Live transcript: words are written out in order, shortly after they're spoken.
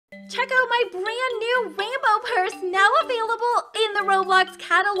Check out my brand new rainbow purse now available in the Roblox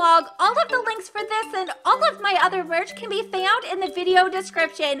catalog. All of the links for this and all of my other merch can be found in the video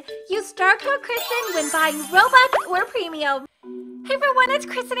description. Use STARCODE KRYSTIN when buying Robux or Premium. Hey everyone, it's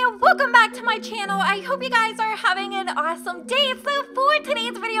Krystin and welcome back to my channel. I hope you guys are having an awesome day. So for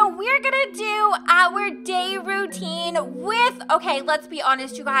today's video, we're gonna do our day routine with, okay, let's be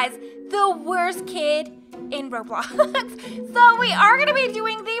honest you guys, the worst kid in Roblox. So we are going to be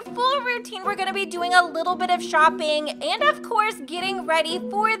doing the full routine. We're going to be doing a little bit of shopping and of course getting ready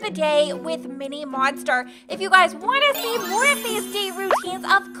for the day with Mini Monster. If you guys want to see more of these day routines,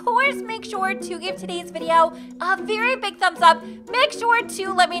 of course make sure to give today's video a very big thumbs up. Make sure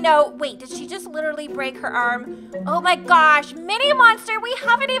to let me know. Wait, did she just literally break her arm? Oh my gosh, Mini Monster, we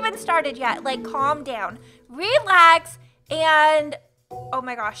haven't even started yet. Like, calm down, relax, and oh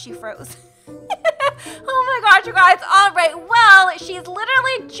my gosh, she froze. Oh my gosh, you guys. All right, well, she's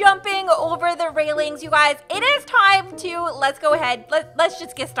literally jumping over the railings, you guys. It is time to, let's go ahead. Let's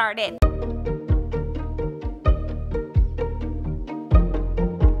just get started.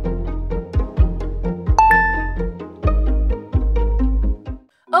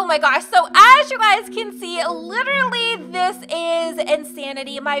 Oh my gosh, so as you guys can see, literally this is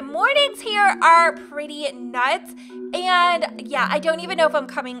insanity. My mornings here are pretty nuts. And yeah, I don't even know if I'm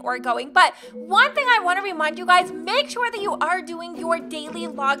coming or going. But one thing I want to remind you guys, make sure that you are doing your daily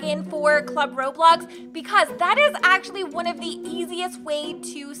login for Club Roblox, because that is actually one of the easiest way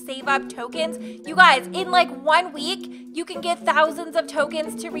to save up tokens. You guys, in like 1 week, you can get thousands of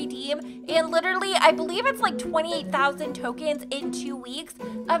tokens to redeem. And literally, I believe it's like 28,000 tokens in 2 weeks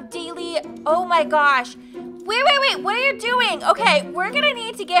of daily. Oh my gosh. Wait, what are you doing? Okay, we're gonna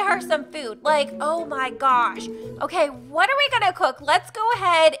need to get her some food. Like, oh my gosh. Okay, what are we gonna cook? Let's go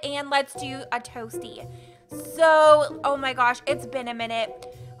ahead and let's do a toasty. So, oh my gosh, it's been a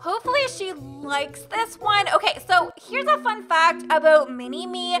minute. Hopefully she likes this one. Okay, so here's a fun fact about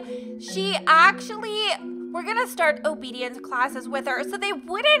Mini-Me. She actually, we're gonna start obedience classes with her, so they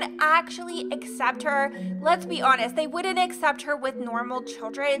wouldn't actually accept her. Let's be honest, they wouldn't accept her with normal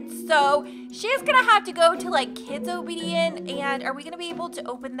children, so she's gonna have to go to like kids obedient. And are we gonna be able to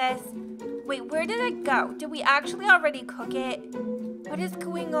open this? Wait, where did it go? Did we actually already cook it? What is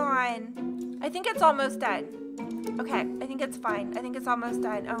going on? I think it's almost done. Okay, I think it's fine. I think it's almost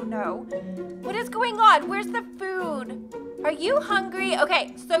done. Oh no. What is going on? Where's the food? Are you hungry?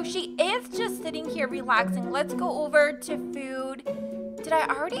 Okay, so she is just sitting here relaxing. Let's go over to food. Did I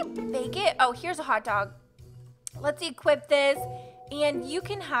already bake it? Oh, here's a hot dog. Let's equip this. And you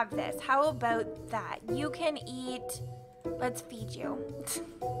can have this. How about that? You can eat. Let's feed you.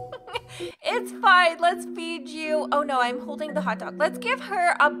 It's fine. Let's feed you. Oh no, I'm holding the hot dog. Let's give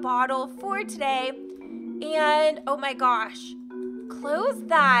her a bottle for today. And oh my gosh, close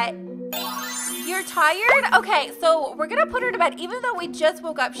that. You're tired? Okay, so we're gonna put her to bed. Even though we just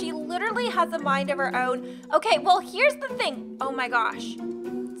woke up, she literally has a mind of her own. Okay, well, here's the thing. Oh my gosh.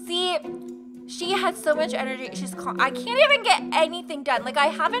 See, she has so much energy. I can't even get anything done. Like, I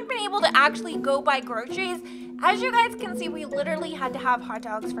haven't been able to actually go buy groceries. As you guys can see, we literally had to have hot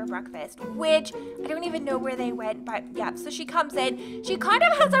dogs for breakfast, which I don't even know where they went, but yeah, so she comes in. She kind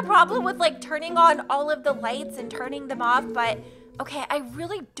of has a problem with like turning on all of the lights and turning them off, but okay, I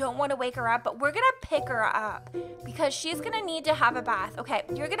really don't want to wake her up, but we're going to pick her up because she's going to need to have a bath. Okay,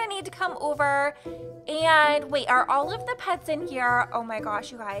 you're going to need to come over and wait, are all of the pets in here? Oh my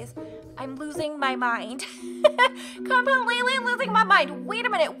gosh, you guys, I'm losing my mind. Completely losing my mind. Wait a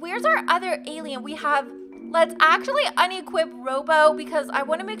minute, where's our other alien? We have, let's actually unequip Robo because I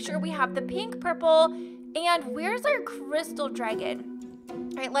want to make sure we have the pink, purple, and where's our crystal dragon? All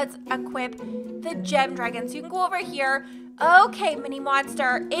right, let's equip the gem dragon. So you can go over here. Okay, Mini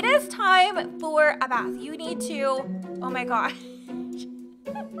Monster, it is time for a bath. You need to, oh my gosh.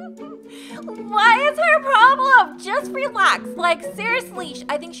 What is her problem? Just relax. Like, seriously,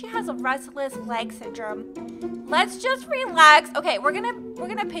 I think she has a restless leg syndrome. Let's just relax. Okay, we're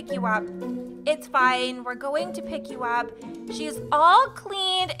gonna pick you up. It's fine. We're going to pick you up. She's all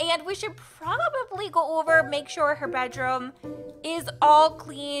cleaned, and we should probably go over, make sure her bedroom is all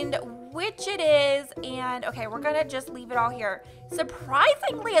cleaned, which it is. And okay, we're gonna just leave it all here.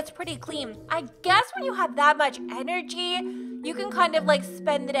 Surprisingly, it's pretty clean. I guess when you have that much energy, you can kind of like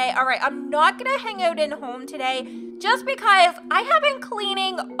spend the day. All right, I'm not gonna hang out in home today just because I have been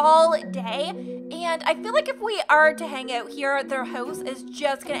cleaning all day And I feel like if we are to hang out here, their house is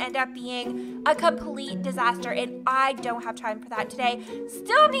just gonna end up being a complete disaster, and I don't have time for that today.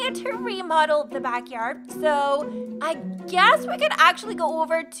 Still need to remodel the backyard, so I guess we could actually go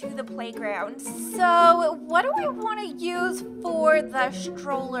over to the playground. So what do we want to use for the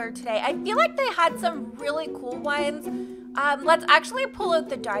stroller today? I feel like they had some really cool ones. Let's actually pull out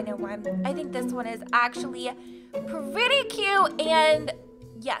the dino one. I think this one is actually pretty cute, and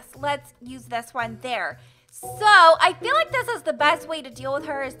yes, let's use this one there. So I feel like this is the best way to deal with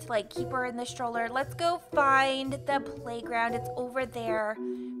her, is to like keep her in the stroller. Let's go find the playground. It's over there.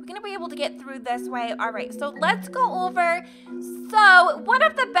 We're gonna be able to get through this way. All right, so let's go over. So one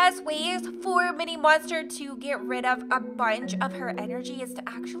of the best ways for Mini Monster to get rid of a bunch of her energy is to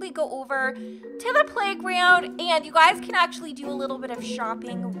actually go over to the playground, and you guys can actually do a little bit of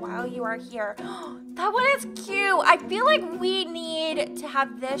shopping while you are here. That one is cute. I feel like we need to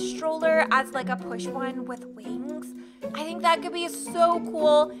have this stroller as like a push one with wings. I think that could be so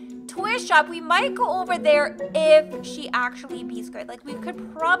cool. Toy shop, we might go over there if she actually be's good. Like, we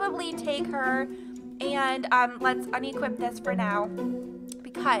could probably take her and let's unequip this for now,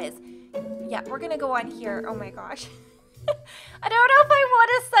 because yeah, we're gonna go on here. Oh my gosh. I don't know if I want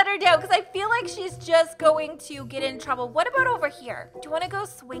to set her down because I feel like she's just going to get in trouble. What about over here? Do you want to go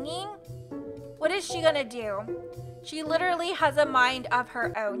swinging? What is she gonna do? She literally has a mind of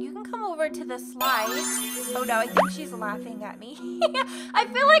her own. You can come over to the slide. Oh no, I think she's laughing at me. I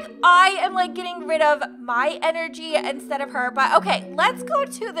feel like I am like getting rid of my energy instead of her. But okay, let's go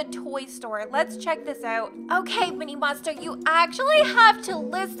to the toy store. Let's check this out. Okay, Mini Monster, you actually have to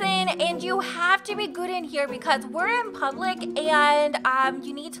listen and you have to be good in here because we're in public, and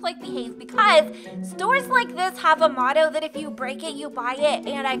you need to like behave, because stores like this have a motto that if you break it, you buy it,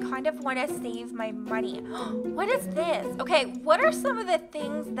 and I kind of want to save my money. What is this? Okay, what are some of the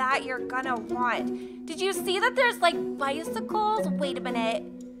things that you're gonna want? Did you see that there's like bicycles? Wait a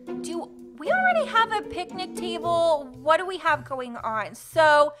minute. Do we already have a picnic table? What do we have going on?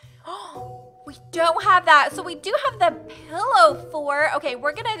 So, we don't have that. So we do have the pillow fort. Okay,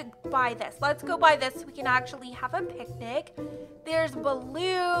 we're gonna buy this. Let's go buy this so we can actually have a picnic. There's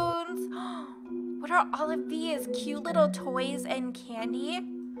balloons. What are all of these cute little toys and candy?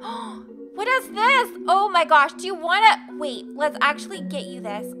 What is this? Oh my gosh, do you wanna, wait, let's actually get you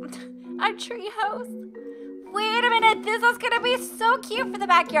this. A treehouse. Wait a minute, this is gonna be so cute for the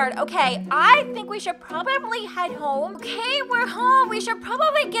backyard. Okay, I think we should probably head home. Okay, we're home. We should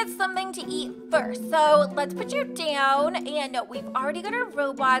probably get something to eat first. So let's put you down, and we've already got our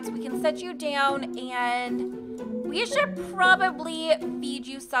robots. We can set you down, and we should probably feed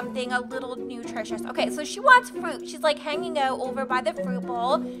you something a little nutritious. Okay, so she wants fruit. She's like hanging out over by the fruit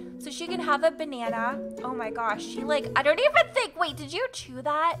bowl so she can have a banana. Oh my gosh, she like, I don't even think, wait, did you chew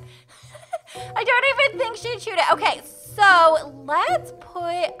that? I don't even think she chewed it. Okay, so let's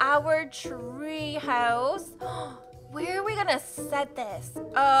put our tree house. Where are we gonna set this?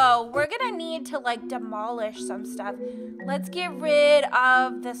 Oh, we're gonna need to like demolish some stuff. Let's get rid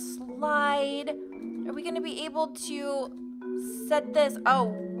of the slide. Are we gonna be able to set this? Oh,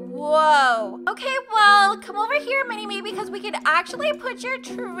 whoa. Okay, well, come over here, Mini-Me, because we can actually put your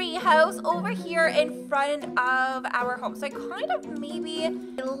tree house over here in front of our home. So I kind of maybe,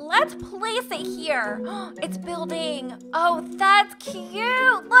 let's place it here. It's building. Oh, that's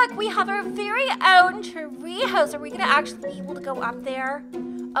cute. Look, we have our very own tree house. Are we gonna actually be able to go up there?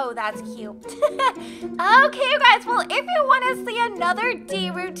 Oh, that's cute. Okay, you guys, well, if you want to see another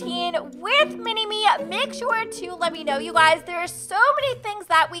day routine with Mini-Me, make sure to let me know, you guys. There are so many things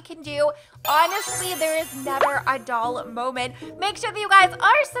that we can do. Honestly, there is never a dull moment. Make sure that you guys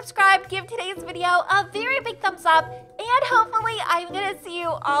are subscribed. Give today's video a very big thumbs up, and hopefully I'm going to see you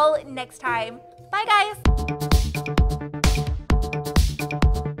all next time. Bye, guys.